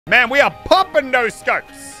Man, we are popping those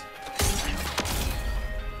scopes.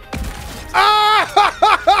 Ah!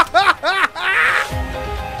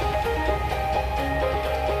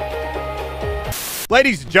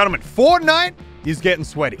 Ladies and gentlemen, Fortnite is getting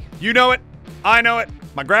sweaty. You know it. I know it.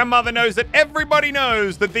 My grandmother knows it. Everybody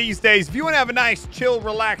knows that these days, if you want to have a nice, chill,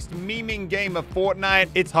 relaxed, memeing game of Fortnite,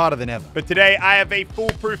 it's harder than ever. But today, I have a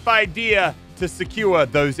foolproof idea to secure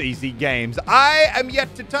those easy games. I am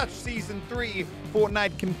yet to touch Season 3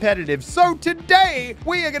 Fortnite Competitive. So today,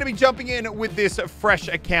 we are going to be jumping in with this fresh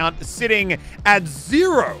account sitting at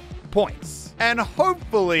 0 points. And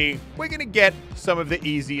hopefully, we're going to get some of the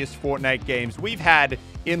easiest Fortnite games we've had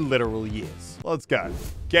in literal years. Let's go.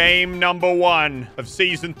 Game number 1 of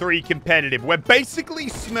Season 3 Competitive. We're basically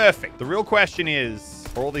smurfing. The real question is,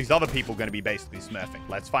 are all these other people going to be basically smurfing?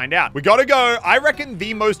 Let's find out. We got to go. I reckon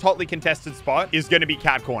the most hotly contested spot is going to be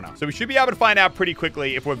Cat Corner. So we should be able to find out pretty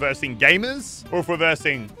quickly if we're versing gamers or if we're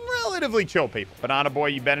versing relatively chill people. Banana Boy,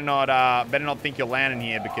 you better not think you're landing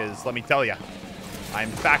here, because let me tell you,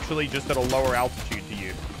 I'm factually just at a lower altitude to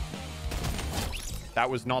you. That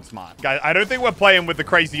was not smart. Guys, I don't think we're playing with the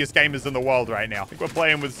craziest gamers in the world right now. I think we're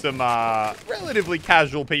playing with some relatively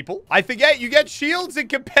casual people. I forget you get shields in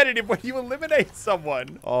competitive when you eliminate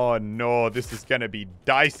someone. Oh, no. This is going to be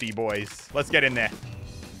dicey, boys. Let's get in there.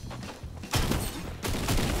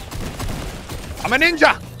 I'm a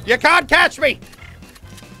ninja. You can't catch me.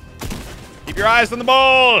 Keep your eyes on the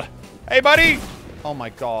ball. Hey, buddy. Oh, my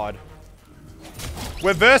God.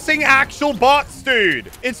 We're versing actual bots, dude.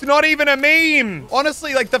 It's not even a meme.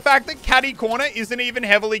 Honestly, like, the fact that Catty Corner isn't even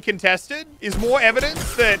heavily contested is more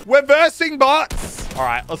evidence that we're versing bots. All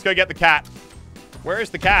right, let's go get the cat. Where is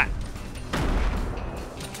the cat?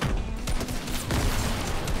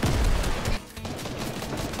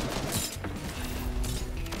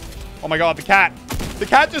 Oh my God, the cat. The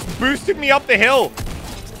cat just boosted me up the hill.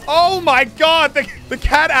 Oh my God, the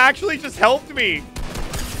cat actually just helped me.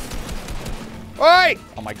 Oi!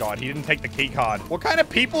 Oh my God, he didn't take the key card. What kind of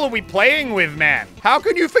people are we playing with, man? How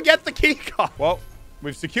can you forget the key card? Well,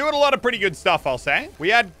 we've secured a lot of pretty good stuff, I'll say. We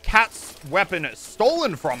had Cat's weapon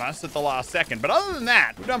stolen from us at the last second, but other than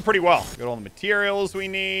that, we've done pretty well. Got all the materials we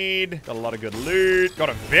need. Got a lot of good loot. Got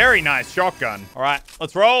a very nice shotgun. All right,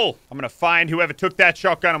 let's roll. I'm gonna find whoever took that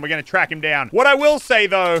shotgun and we're gonna track him down. What I will say,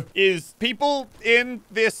 though, is people in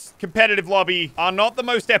this competitive lobby are not the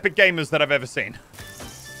most epic gamers that I've ever seen.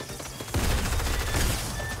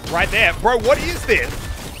 Right there. Bro, what is this?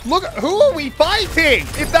 Look, who are we fighting?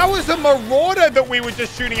 If that was a marauder that we were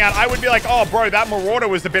just shooting at, I would be like, oh, bro, that marauder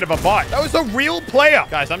was a bit of a bot. That was a real player.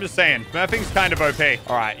 Guys, I'm just saying, smurfing's kind of OP.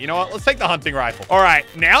 All right, you know what? Let's take the hunting rifle. All right,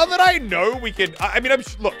 now that I know we could... I mean,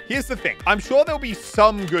 look, here's the thing. I'm sure there'll be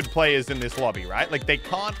some good players in this lobby, right? Like, they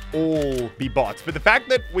can't all be bots. But the fact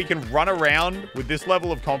that we can run around with this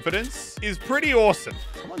level of confidence is pretty awesome.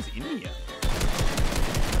 Someone's in here.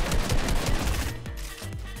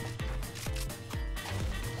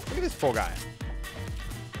 Look at this poor guy.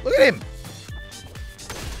 Look at him.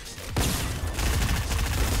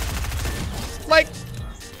 Like,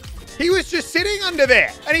 he was just sitting under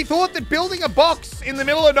there. And he thought that building a box in the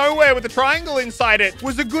middle of nowhere with a triangle inside it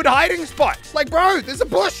was a good hiding spot. Like, bro, there's a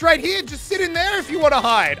bush right here. Just sit in there if you want to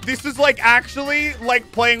hide. This is like actually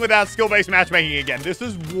like playing without skill-based matchmaking again. This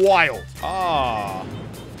is wild. Ah.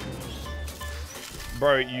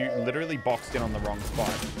 Bro, you literally boxed in on the wrong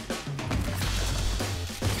spot.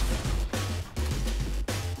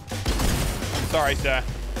 Sorry, sir.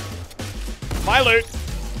 My loot.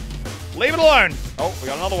 Leave it alone. Oh, we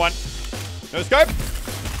got another one. No scope.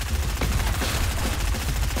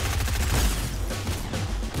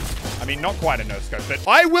 I mean, not quite a no scope, but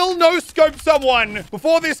I will no scope someone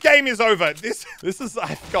before this game is over. This is,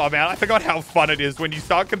 God, man, I forgot how fun it is when you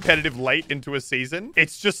start competitive late into a season.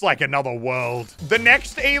 It's just like another world. The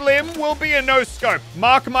next elim will be a no scope.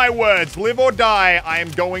 Mark my words, live or die, I am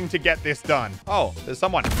going to get this done. Oh, there's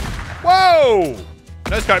someone. Whoa!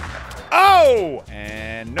 No scope. Oh!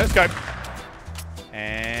 And no scope.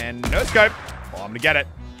 And no scope. Oh, I'm gonna get it.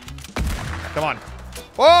 Come on.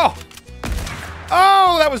 Oh!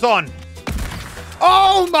 Oh, that was on.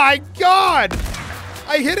 Oh my God!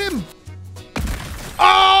 I hit him.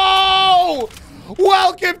 Oh!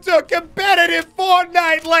 Welcome to Competitive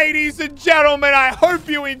Fortnite, ladies and gentlemen. I hope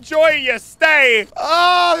you enjoy your stay.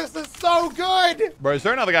 Oh, this is so good. Bro, is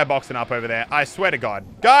there another guy boxing up over there? I swear to God.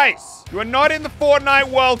 Guys, you are not in the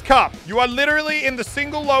Fortnite World Cup. You are literally in the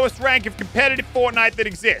single lowest rank of competitive Fortnite that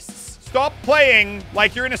exists. Stop playing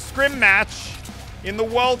like you're in a scrim match in the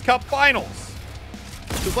World Cup finals.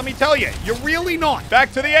 Because let me tell you, you're really not.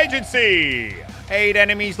 Back to the agency. 8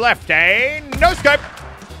 enemies left, eh? No scope.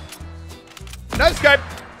 No scope.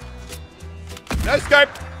 No scope.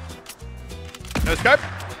 No scope.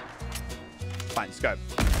 Fine, scope.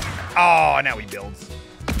 Oh, now he builds.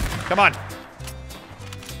 Come on.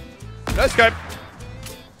 No scope.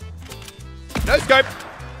 No scope.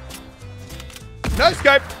 No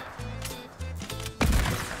scope.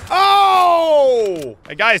 Oh!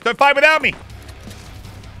 Hey, guys, don't fight without me.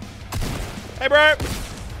 Hey, bro.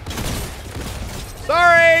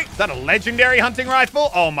 Sorry. Is that a legendary hunting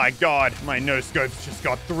rifle? Oh, my God. My no-scope's just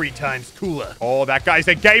got 3 times cooler. Oh, that guy's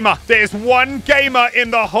a gamer. There's one gamer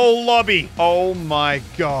in the whole lobby. Oh, my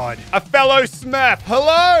God. A fellow smurf.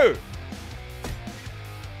 Hello.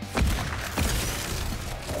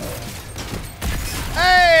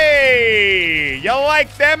 Hey! You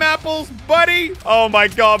like them apples, buddy? Oh, my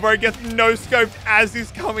God, bro. Gets no-scoped as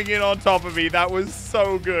he's coming in on top of me. That was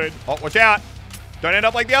so good. Oh, watch out. Don't end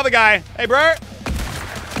up like the other guy. Hey, bro.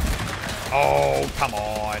 Oh, come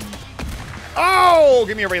on. Oh,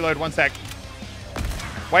 give me a reload. 1 sec.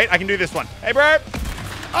 Wait, I can do this one. Hey, bro.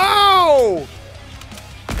 Oh!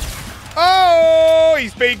 Oh,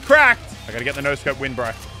 he's being cracked. I gotta get the no-scope win,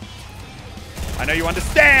 bro. I know you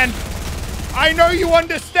understand. I know you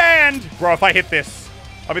understand. Bro, if I hit this,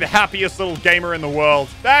 I'll be the happiest little gamer in the world.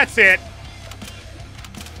 That's it.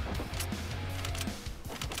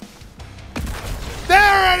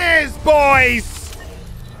 There it is, boys.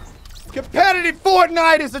 Competitive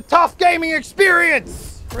Fortnite is a tough gaming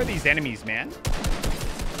experience. Where are these enemies, man?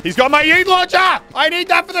 He's got my yeet launcher. I need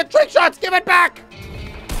that for the trick shots. Give it back.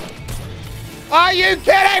 Are you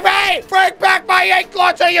kidding me? Bring back my yeet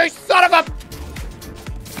launcher, you son of a...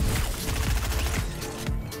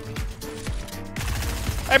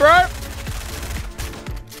 Hey, bro.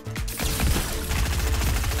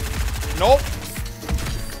 Nope.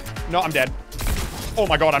 No, I'm dead. Oh,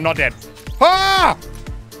 my God, I'm not dead. Ah!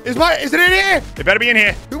 Is it in here? They better be in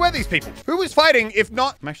here. Who are these people? Who is fighting if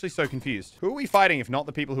not... I'm actually so confused. Who are we fighting if not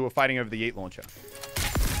the people who are fighting over the yeet launcher?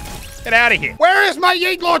 Get out of here. Where is my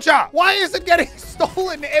yeet launcher? Why is it getting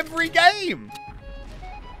stolen every game?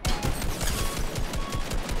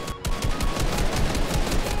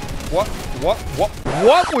 What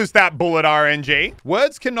was that bullet, RNG?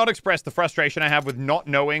 Words cannot express the frustration I have with not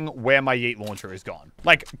knowing where my yeet launcher is gone.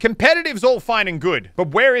 Like, competitive's all fine and good, but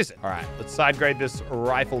where is it? All right, let's side grade this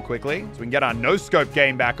rifle quickly so we can get our no-scope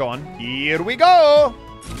game back on. Here we go.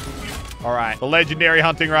 All right, the legendary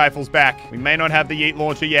hunting rifle's back. We may not have the yeet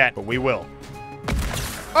launcher yet, but we will.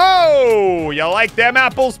 Oh, you like them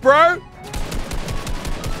apples, bro?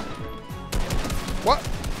 What?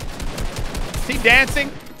 Is he dancing?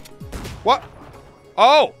 What?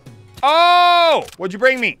 Oh. Oh! What'd you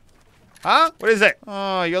bring me? Huh? What is it?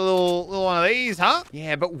 Oh, you got a little one of these, huh?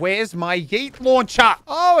 Yeah, but where's my yeet launcher?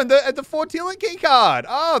 Oh, and the Fortilla key card.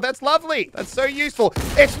 Oh, that's lovely. That's so useful.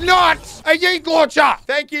 It's not a yeet launcher.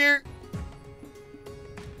 Thank you.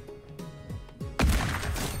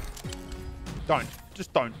 Don't.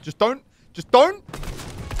 Just don't. Just don't. Just don't.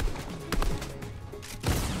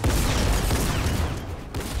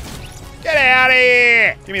 Get out of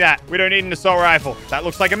here! Give me that. We don't need an assault rifle. That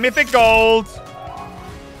looks like a mythic gold.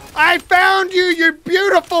 I found you, you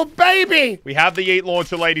beautiful baby! We have the yeet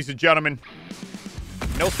launcher, ladies and gentlemen.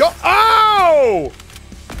 No scope. Oh!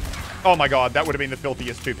 Oh my God, that would have been the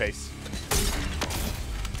filthiest two-piece.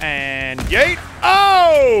 And yeet.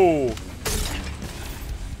 Oh!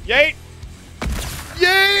 Yeet.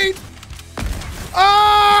 Yeet!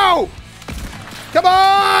 Oh! Come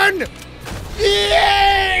on!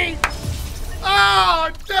 Yeet!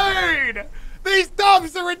 Oh, dude! These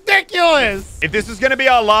dumps are ridiculous! If this is going to be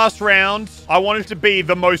our last round, I want it to be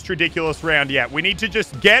the most ridiculous round yet. We need to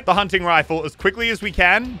just get the hunting rifle as quickly as we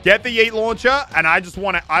can, get the yeet launcher, and I just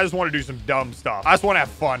want to do some dumb stuff. I just want to have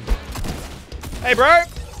fun. Hey, bro.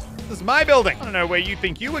 This is my building. I don't know where you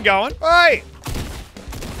think you were going. Hey!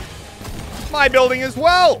 My building as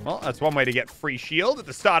well. Well, that's one way to get free shield at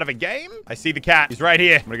the start of a game. I see the cat. He's right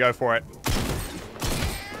here. I'm going to go for it.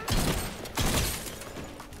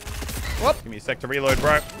 Whoop. Give me a sec to reload,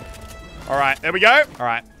 bro. All right, there we go. All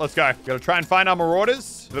right, let's go. Got to try and find our marauders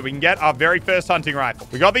so that we can get our very first hunting rifle.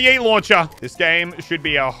 We got the yeet launcher. This game should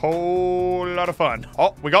be a whole lot of fun.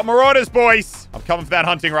 Oh, we got marauders, boys. I'm coming for that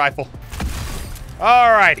hunting rifle.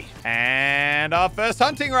 All righty. And our first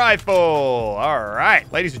hunting rifle. All right.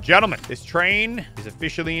 Ladies and gentlemen, this train is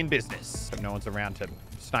officially in business. Hope no one's around to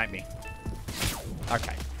snipe me.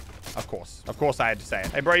 Okay. Of course. Of course I had to say it.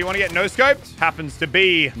 Hey, bro, you want to get no-scoped? Happens to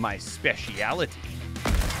be my speciality.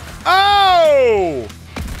 Oh!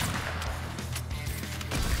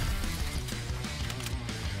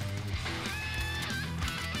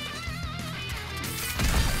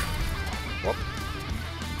 Whoop.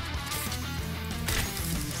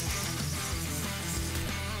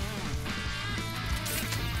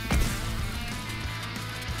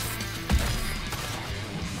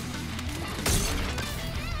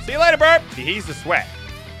 See you later, bro. See, he's the sweat.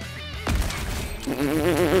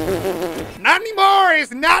 Not anymore.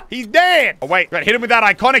 He's not. He's dead. Oh, wait. Gotta hit him with that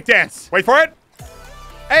iconic dance. Wait for it.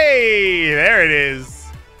 Hey, there it is.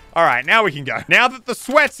 All right, now we can go. Now that the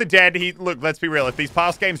sweats are dead, look, let's be real. If these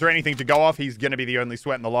past games are anything to go off, he's going to be the only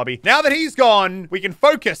sweat in the lobby. Now that he's gone, we can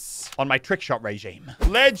focus on my trick shot regime.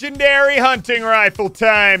 Legendary hunting rifle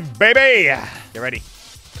time, baby. Get ready.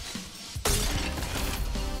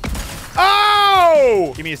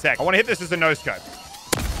 Oh! Give me a sec. I want to hit this as a no-scope.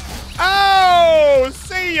 Oh,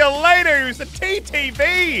 see you later. He was a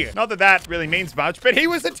TTV. Not that that really means much, but he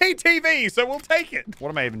was a TTV, so we'll take it. What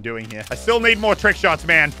am I even doing here? I still need more trick shots,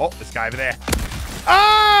 man. Oh, this guy over there.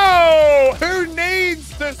 Oh, who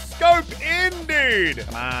needs to scope in, dude?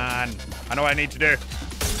 Come on. I know what I need to do.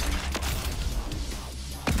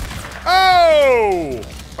 Oh,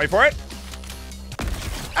 wait for it.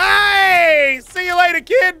 Hey, see you later,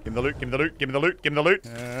 kid. Give me the loot, give me the loot, give me the loot, give me the loot.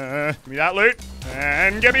 Give me that loot.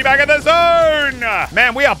 And get me back in the zone.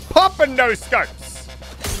 Man, we are popping those scopes.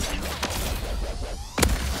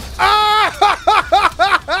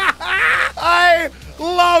 I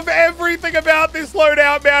love everything about this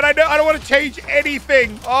loadout, man. I don't want to change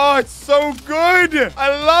anything. Oh, it's so good. I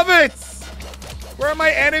love it. Where are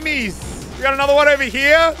my enemies? We got another one over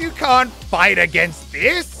here. You can't fight against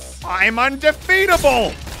this. I'm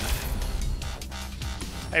undefeatable.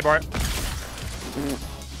 Hey, bro.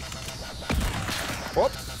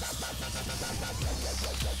 Whoop.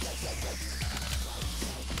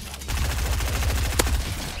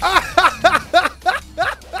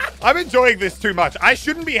 I'm enjoying this too much. I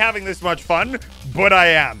shouldn't be having this much fun, but I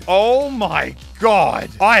am. Oh my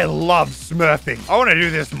God. I love smurfing. I want to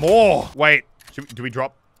do this more. Wait, do we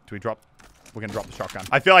drop? Do we drop? We're gonna drop the shotgun.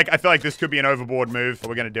 I feel like this could be an overboard move, but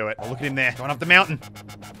we're gonna do it. Oh, look at him there, going up the mountain.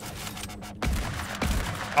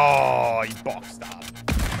 Oh, you boxed up.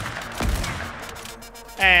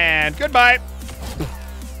 And goodbye.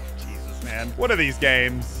 Jesus, man. What are these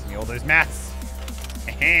games? Give me all those mats.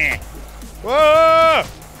 Whoa!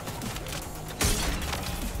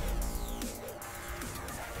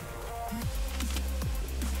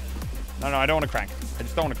 No, I don't want to crank. I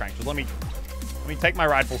just don't want to crank. Just let me take my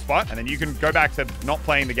rightful spot, and then you can go back to not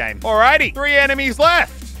playing the game. Alrighty, 3 enemies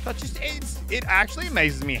left. That's just, it actually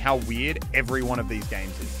amazes me how weird every one of these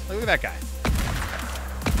games is. Look at that guy.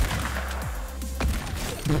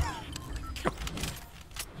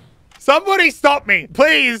 Somebody stop me,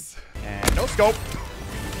 please. And no scope.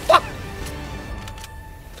 Fuck.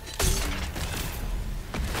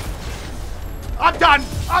 I'm done.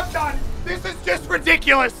 I'm done. This is just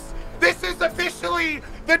ridiculous. This is officially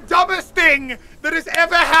the dumbest thing that has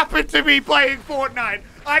ever happened to me playing Fortnite.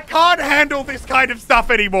 I can't handle this kind of stuff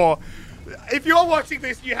anymore. If you're watching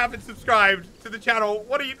this and you haven't subscribed to the channel,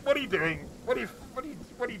 what are you doing? What are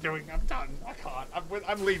you doing? I'm done. I can't.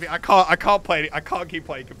 I'm leaving. I can't play. I can't keep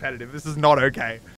playing competitive. This is not okay.